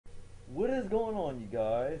is going on, you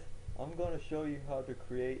guys? I'm going to show you how to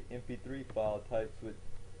create MP3 file types with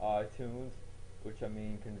iTunes, which I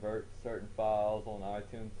mean convert certain files on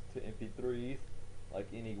iTunes to MP3s, like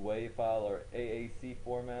any WAV file or AAC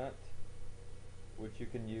format, which you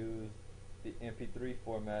can use the MP3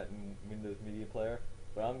 format in Windows Media Player,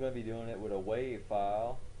 but I'm going to be doing it with a WAV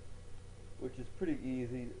file, which is pretty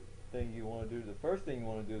easy. Thing you want to do, the first thing you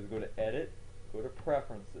want to do is go to Edit, go to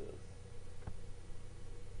Preferences.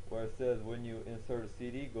 Where it says when you insert a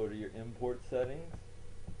CD, go to your import settings.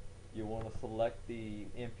 You want to select the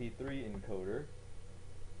MP3 encoder.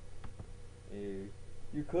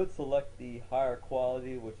 You could select the higher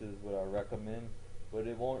quality, which is what I recommend, but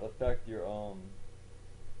it won't affect your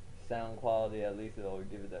sound quality. At least it'll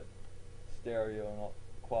give it that stereo and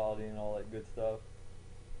quality and all that good stuff.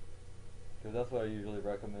 Because that's what I usually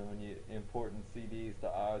recommend when you importing CDs to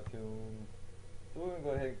iTunes. So we're going to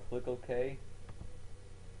go ahead and click OK.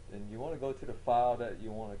 Then you want to go to the file that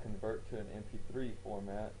you want to convert to an MP3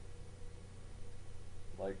 format,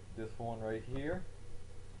 like this one right here.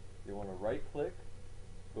 You want to right click,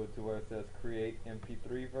 go to where it says create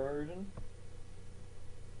MP3 version.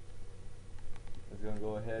 It's going to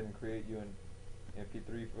go ahead and create you an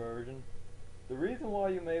MP3 version. The reason why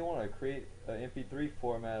you may want to create an MP3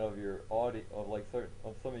 format of your audio,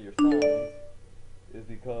 of some of your songs, is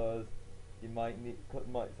because you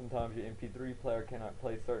sometimes your MP3 player cannot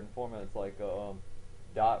play certain formats like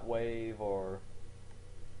 .wav or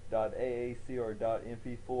 .AAC or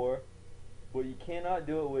 .mp4, but you cannot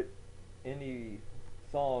do it with any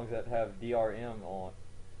songs that have DRM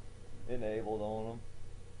enabled on them,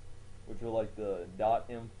 which are like the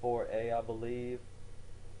 .m4a, I believe.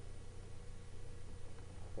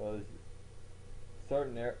 Because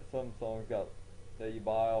some songs that you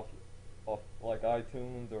buy off like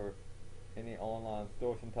iTunes or any online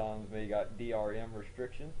store sometimes may got DRM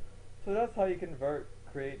restrictions. So that's how you convert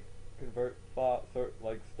file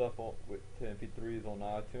like stuff to MP3s on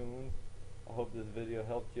iTunes. I hope this video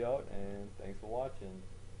helped you out, and thanks for watching.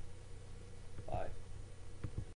 Bye.